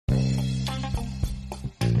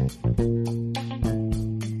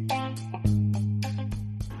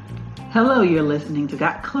Hello, you're listening to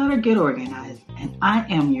Got Clutter, Get Organized, and I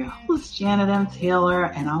am your host, Janet M. Taylor,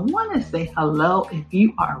 and I want to say hello if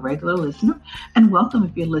you are a regular listener, and welcome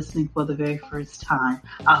if you're listening for the very first time.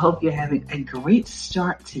 I hope you're having a great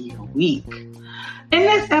start to your week. In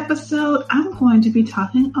this episode, I'm going to be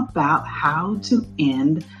talking about how to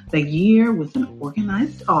end the year with an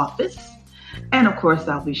organized office. And of course,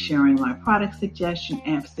 I'll be sharing my product suggestion,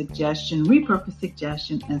 app suggestion, repurpose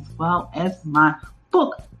suggestion, as well as my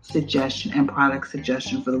book suggestion and product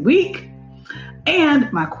suggestion for the week.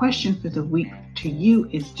 And my question for the week to you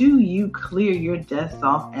is, do you clear your desk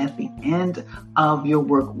off at the end of your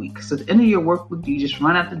work week? So at the end of your work week, do you just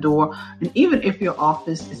run out the door? And even if your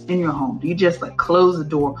office is in your home, do you just close the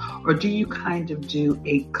door, or do you kind of do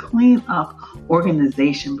a clean up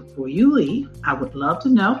organization before you leave? I would love to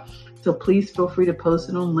know. So please feel free to post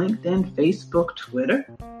it on LinkedIn, Facebook, Twitter.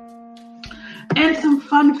 And some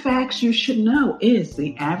fun facts you should know is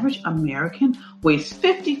the average American wastes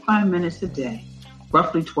 55 minutes a day,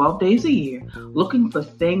 roughly 12 days a year, looking for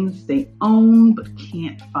things they own but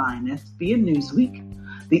can't find. That's via Newsweek.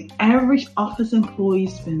 The average office employee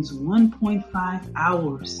spends 1.5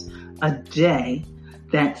 hours a day.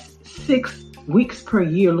 That's 6 weeks per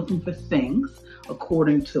year looking for things.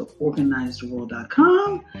 According to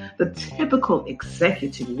OrganizedWorld.com, the typical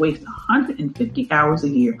executive wastes 150 hours a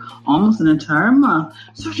year, almost an entire month,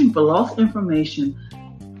 searching for lost information.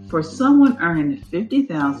 For someone earning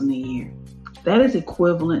 $50,000 a year, that is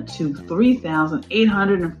equivalent to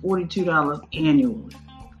 $3,842 annually.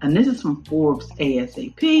 And this is from Forbes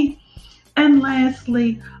ASAP. And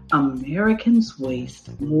lastly, Americans waste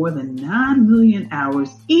more than 9 million hours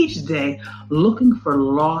each day looking for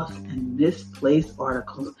lost and misplaced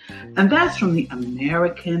articles. And that's from the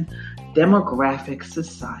American Demographic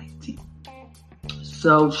Society.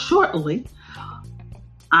 So shortly,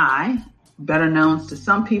 I, better known to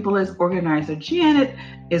some people as Organizer Janet,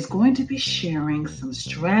 is going to be sharing some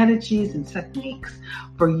strategies and techniques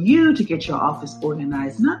for you to get your office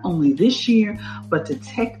organized, not only this year, but to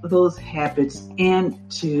take those habits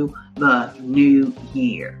into the new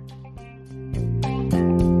year.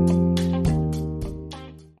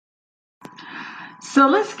 So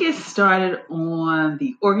let's get started on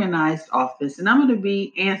the organized office, and I'm going to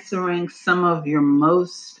be answering some of your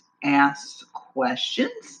most asked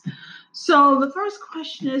questions. So the first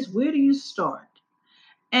question is, where do you start?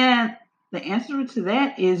 And the answer to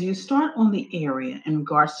that is you start on the area in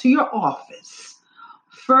regards to your office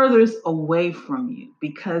furthest away from you,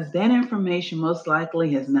 because that information most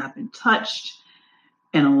likely has not been touched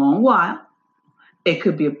in a long while. It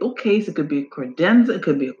could be a bookcase, it could be a credenza, it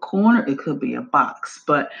could be a corner, it could be a box.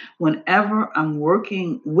 But whenever I'm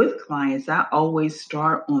working with clients, I always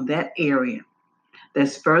start on that area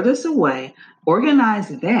that's furthest away, organize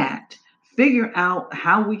that, figure out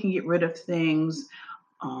how we can get rid of things,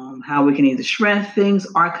 how we can either shred things,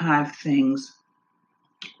 archive things,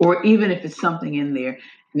 or even if it's something in there, it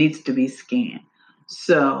needs to be scanned.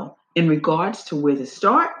 So in regards to where to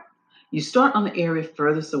start, you start on the area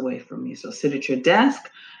furthest away from you. So sit at your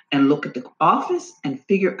desk and look at the office and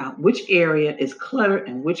figure out which area is cluttered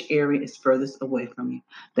and which area is furthest away from you.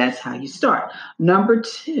 That's how you start. Number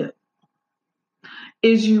 2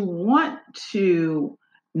 is you want to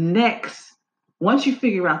once you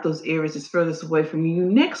figure out those areas that's furthest away from you, you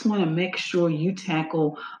next want to make sure you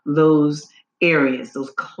tackle those areas, those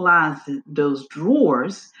closets, those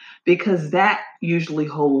drawers, because that usually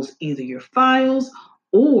holds either your files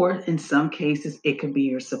or in some cases, it could be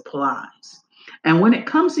your supplies. And when it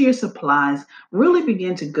comes to your supplies, really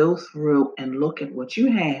begin to go through and look at what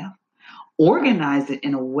you have, organize it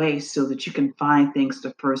in a way so that you can find things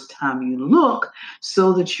the first time you look,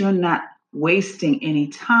 so that you're not wasting any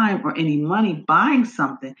time or any money buying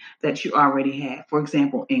something that you already have. For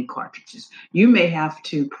example, ink cartridges. You may have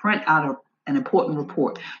to print out an important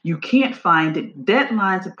report. You can't find it.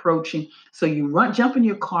 Deadline's approaching. So you jump in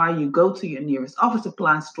your car, you go to your nearest office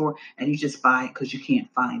supply store, and you just buy it because you can't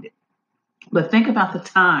find it. But think about the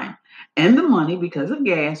time and the money, because of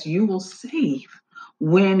gas, you will save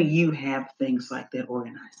when you have things like that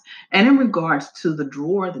organized. And in regards to the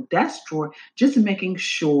drawer, the desk drawer, just making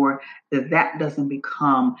sure that that doesn't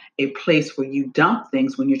become a place where you dump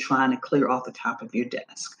things when you're trying to clear off the top of your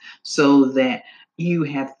desk, so that you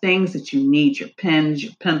have things that you need, your pens,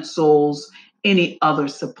 your pencils, any other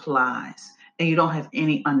supplies, and you don't have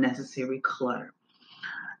any unnecessary clutter.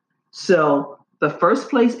 So the first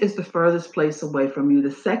place is the furthest place away from you.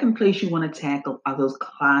 The second place you want to tackle are those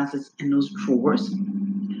closets and those drawers.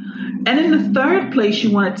 And then the third place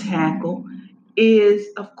you want to tackle is,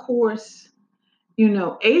 of course,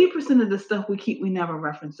 80% of the stuff we keep, we never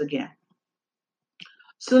reference again.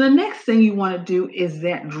 So the next thing you want to do is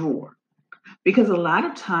that drawer. Because a lot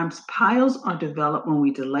of times piles are developed when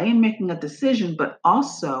we delay in making a decision, but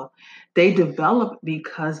also they develop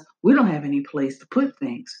because we don't have any place to put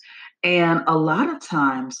things. And a lot of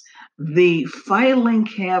times the filing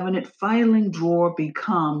cabinet, filing drawer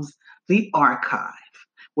becomes the archive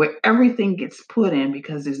where everything gets put in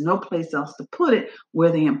because there's no place else to put it,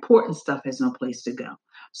 where the important stuff has no place to go.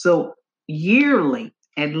 So yearly,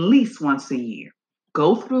 at least once a year,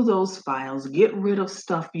 go through those files, get rid of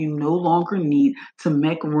stuff you no longer need to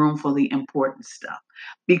make room for the important stuff.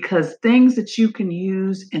 Because things that you can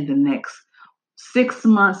use in the next 6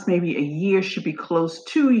 months, maybe a year, should be close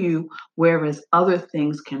to you, whereas other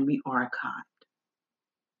things can be archived.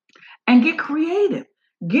 And get creative.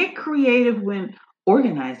 Get creative when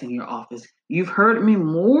organizing your office. You've heard me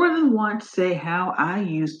more than once say how I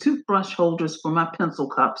use toothbrush holders for my pencil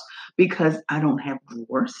cups because I don't have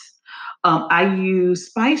drawers. I use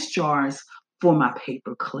spice jars for my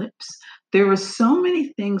paper clips. There are so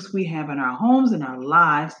many things we have in our homes and our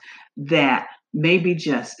lives that maybe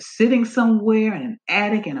just sitting somewhere in an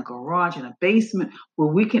attic, in a garage, in a basement, where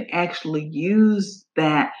we can actually use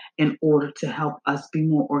that in order to help us be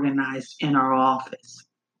more organized in our office.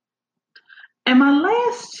 And my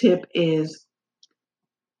last tip is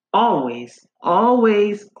always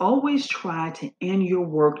try to end your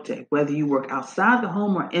workday, whether you work outside the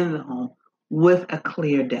home or in the home, with a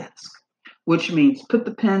clear desk, which means put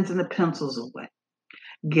the pens and the pencils away.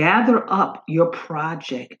 Gather up your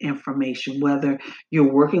project information, whether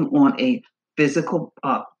you're working on a physical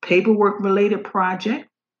paperwork related project.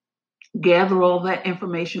 Gather all that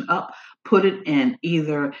information up, put it in,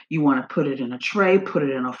 either you want to put it in a tray, put it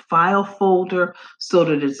in a file folder so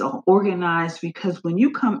that it's all organized. Because when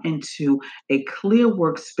you come into a clear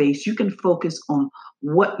workspace, you can focus on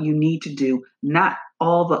what you need to do, not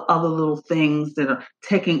all the other little things that are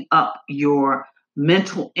taking up your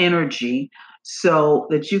mental energy, so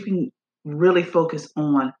that you can really focus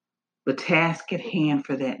on the task at hand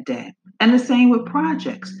for that day. And the same with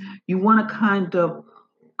projects. You want to kind of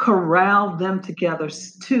corral them together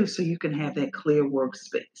too, so you can have that clear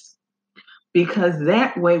workspace. Because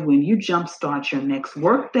that way, when you jumpstart your next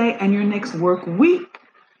work day and your next work week,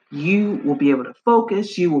 you will be able to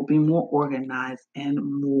focus, you will be more organized and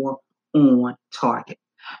more on target.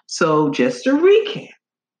 So just to recap,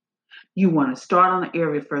 you want to start on the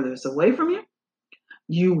area furthest away from you.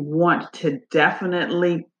 You want to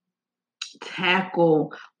definitely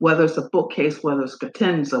tackle whether it's a bookcase, whether it's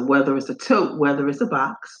curtains, or whether it's a tote, whether it's a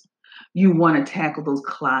box. You want to tackle those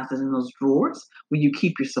closets and those drawers where you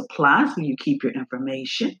keep your supplies, where you keep your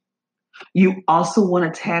information. You also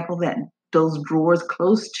want to tackle those drawers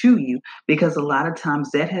close to you, because a lot of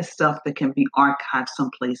times that has stuff that can be archived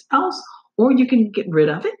someplace else, or you can get rid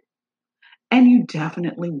of it. And you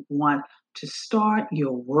definitely want to start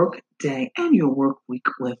your work day and your work week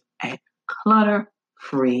with a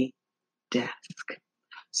clutter-free desk.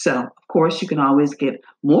 So, of course, you can always get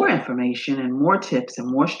more information and more tips and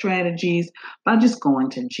more strategies by just going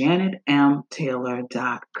to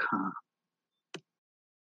janetmtaylor.com.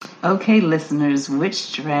 Okay, listeners, which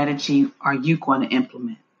strategy are you going to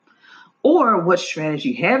implement? Or what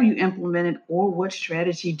strategy have you implemented? Or what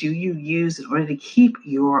strategy do you use in order to keep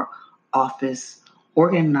your office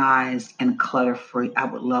organized and clutter-free? I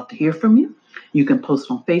would love to hear from you. You can post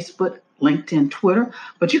on Facebook, LinkedIn, Twitter,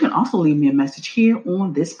 but you can also leave me a message here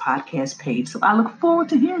on this podcast page. So I look forward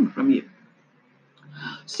to hearing from you.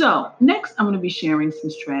 So next, I'm going to be sharing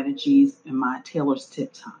some strategies in my Taylor's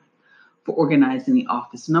Tip Time for organizing the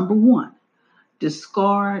office. Number one,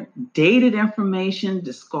 discard dated information,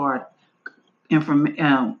 discard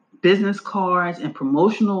business cards and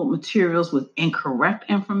promotional materials with incorrect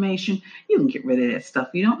information. You can get rid of that stuff.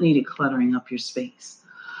 You don't need it cluttering up your space.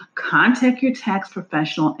 Contact your tax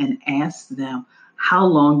professional and ask them how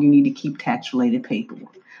long you need to keep tax-related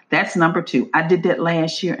paperwork. That's number two. I did that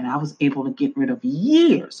last year, and I was able to get rid of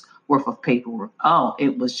years worth of paperwork. Oh,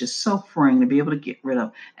 it was just so freeing to be able to get rid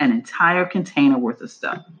of an entire container worth of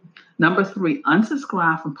stuff. Number three,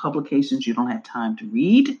 unsubscribe from publications you don't have time to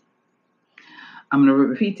read. I'm going to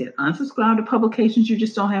repeat that. Unsubscribe to publications you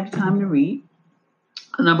just don't have time to read.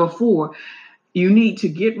 Number four, you need to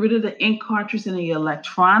get rid of the ink cartridges and the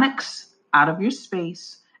electronics out of your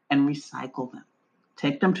space and recycle them.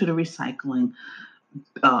 Take them to the recycling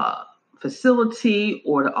facility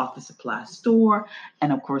or the office supply store.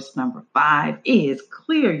 And of course, number five is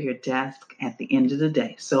clear your desk at the end of the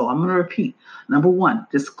day. So I'm going to repeat. Number one,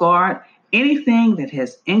 discard anything that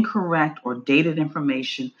has incorrect or dated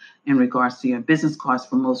information in regards to your business cards,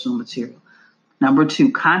 promotional material. Number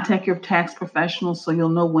 2, contact your tax professional so you'll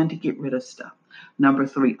know when to get rid of stuff. Number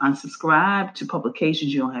 3, unsubscribe to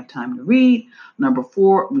publications you don't have time to read. Number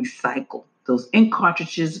 4, recycle those ink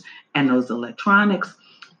cartridges and those electronics.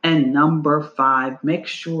 And number 5, make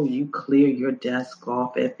sure you clear your desk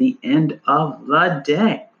off at the end of the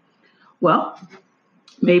day. Well,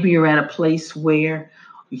 maybe you're at a place where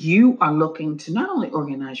you are looking to not only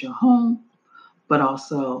organize your home, but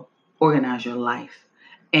also organize your life.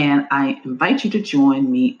 And I invite you to join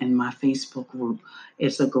me in my Facebook group.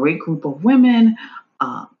 It's a great group of women.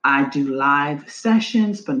 I do live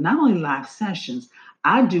sessions, but not only live sessions,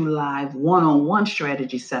 I do live one-on-one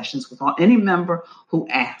strategy sessions with any member who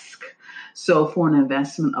asks. So for an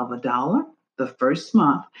investment of $1 the first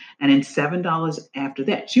month, and then $7 after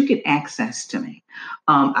that, you get access to me.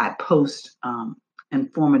 I post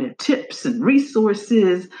informative tips and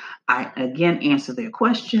resources. I, again, answer their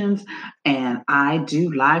questions, and I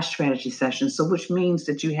do live strategy sessions. So which means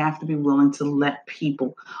that you have to be willing to let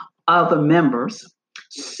people, other members,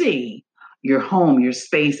 see your home, your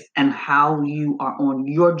space, and how you are on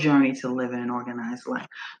your journey to live in an organized life.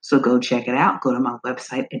 So go check it out. Go to my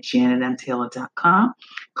website at janetmtaylor.com.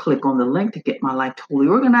 Click on the link to get my life totally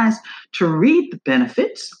organized, to read the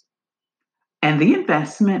benefits and the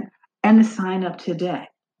investment, and to sign up today.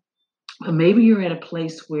 But maybe you're at a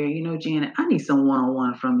place where, Janet, I need some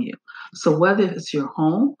one-on-one from you. So whether it's your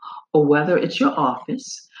home or whether it's your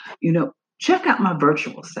office, check out my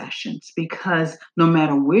virtual sessions, because no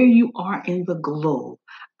matter where you are in the globe,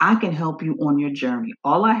 I can help you on your journey.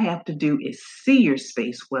 All I have to do is see your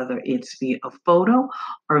space, whether it's via a photo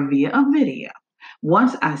or via a video.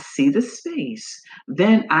 Once I see the space,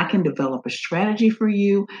 then I can develop a strategy for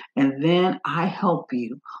you, and then I help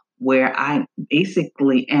you where I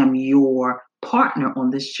basically am your partner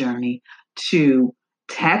on this journey to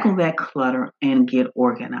tackle that clutter and get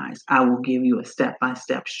organized. I will give you a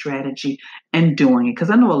step-by-step strategy and doing it,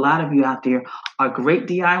 because I know a lot of you out there are great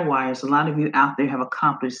DIYers. A lot of you out there have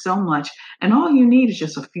accomplished so much, and all you need is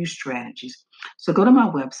just a few strategies. So go to my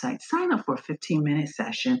website, sign up for a 15-minute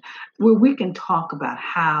session where we can talk about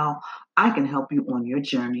how I can help you on your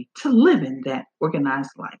journey to living that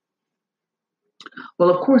organized life. Well,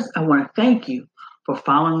 of course, I want to thank you for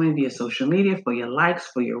following me via social media, for your likes,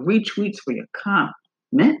 for your retweets, for your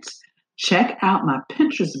comments. Check out my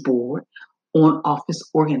Pinterest board on office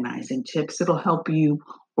organizing tips. It'll help you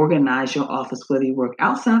organize your office, whether you work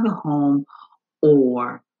outside the home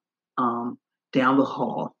or down the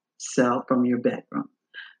hall, so from your bedroom.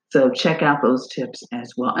 So check out those tips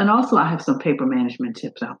as well. And also, I have some paper management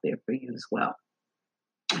tips out there for you as well.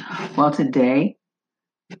 Well, today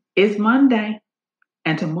is Monday.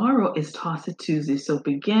 And tomorrow is Toss It Tuesday. So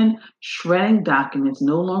begin shredding documents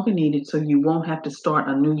no longer needed, so you won't have to start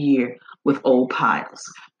a new year with old piles,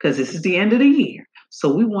 because this is the end of the year.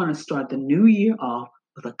 So we want to start the new year off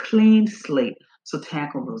with a clean slate. So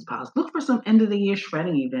tackle those piles. Look for some end of the year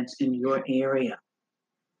shredding events in your area.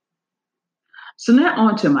 So now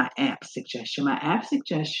on to my app suggestion. My app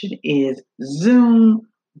suggestion is Zoom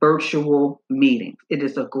virtual meetings. It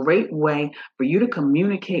is a great way for you to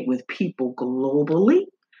communicate with people globally.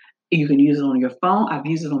 You can use it on your phone. I've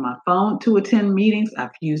used it on my phone to attend meetings.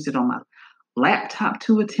 I've used it on my laptop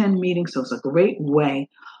to attend meetings. So it's a great way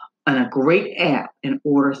and a great app in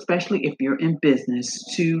order, especially if you're in business,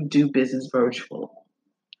 to do business virtually.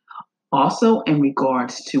 Also, in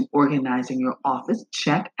regards to organizing your office,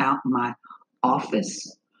 check out my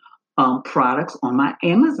office products on my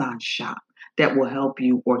Amazon shop that will help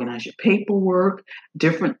you organize your paperwork,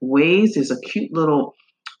 different ways. There's a cute little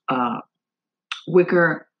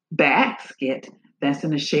wicker basket that's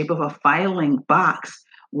in the shape of a filing box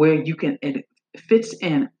where it fits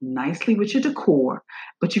in nicely with your decor,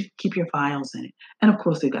 but you can keep your files in it. And of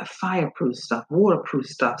course, they've got fireproof stuff, waterproof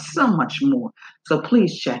stuff, so much more. So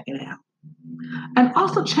please check it out. And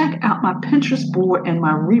also check out my Pinterest board and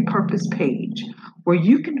my repurpose page, where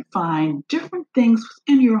you can find different things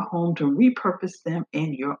in your home to repurpose them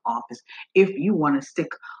in your office if you want to stick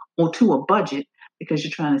to a budget, because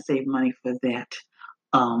you're trying to save money for that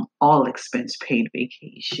all expense paid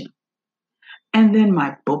vacation. And then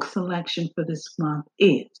my book selection for this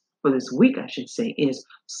week, is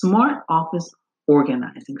Smart Office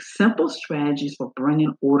Organizing, Simple Strategies for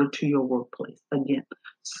Bringing Order to Your Workplace. Again,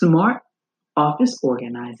 Smart Office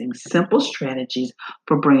Organizing, Simple Strategies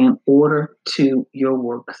for Bringing Order to Your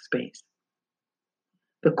Workspace.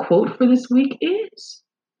 The quote for this week is,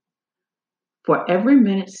 "For every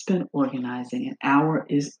minute spent organizing, an hour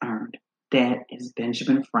is earned." That is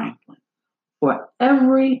Benjamin Franklin. For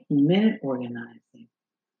every minute organizing,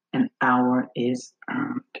 an hour is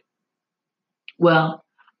earned. Well,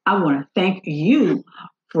 I want to thank you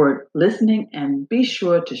for listening, and be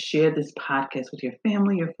sure to share this podcast with your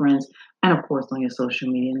family, your friends, and of course on your social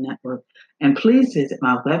media network. And please visit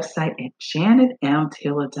my website at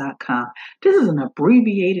janetmtaylor.com. This is an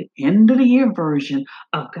abbreviated end of the year version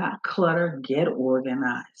of Got Clutter, Get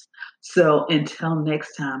Organized. So until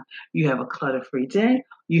next time, you have a clutter free day,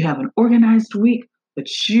 you have an organized week, but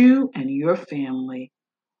you and your family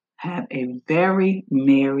have a very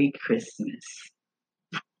Merry Christmas.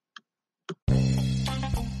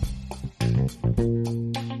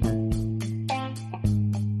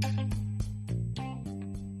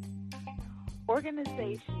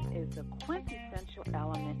 Organization is a quintessential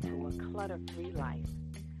element to a clutter-free life.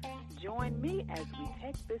 Join me as we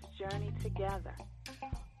take this journey together.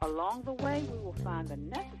 Along the way, we will find the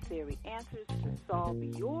necessary answers to solve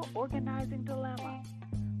your organizing dilemma.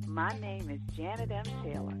 My name is Janet M.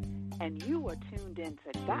 Taylor, and you are tuned in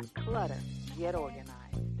to Got Clutter, Get Organized.